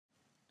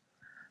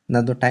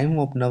Now the time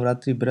of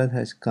Navratri Vrat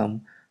has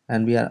come,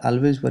 and we are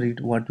always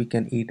worried what we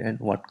can eat and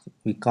what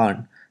we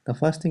can't. The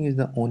first thing is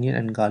the onion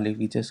and garlic.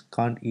 We just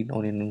can't eat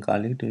onion and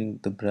garlic during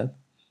the Vrat.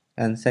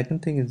 And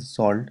second thing is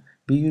salt.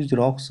 We use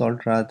rock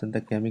salt rather than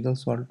the chemical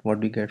salt what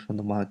we get from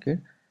the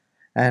market.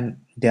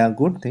 And they are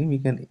good thing. We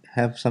can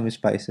have some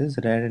spices,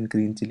 red and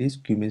green chilies,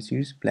 cumin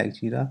seeds, black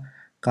jeera,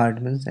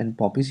 cardamoms, and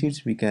poppy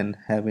seeds we can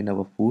have in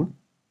our food.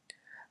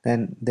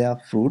 Then there are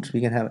fruits.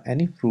 We can have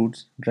any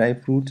fruits, dry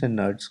fruits and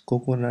nuts,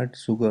 coconut,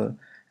 sugar,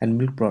 and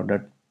milk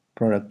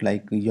product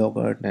like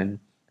yogurt and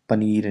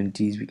paneer and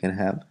cheese we can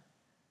have.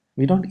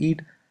 We don't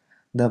eat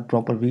the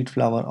proper wheat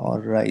flour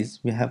or rice.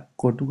 We have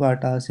kotu ka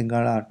atta,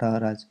 singara atta,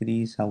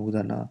 rajgiri,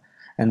 sabudana,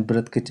 and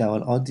brat ke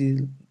chawal. All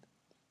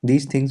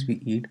these things we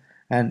eat,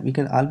 and we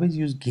can always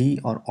use ghee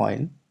or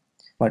oil.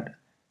 But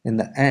in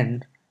the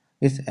end,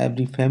 it's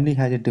every family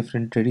has a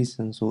different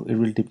tradition, so it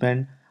will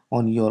depend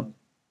on your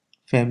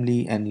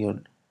family and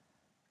your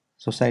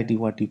society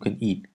what you can eat.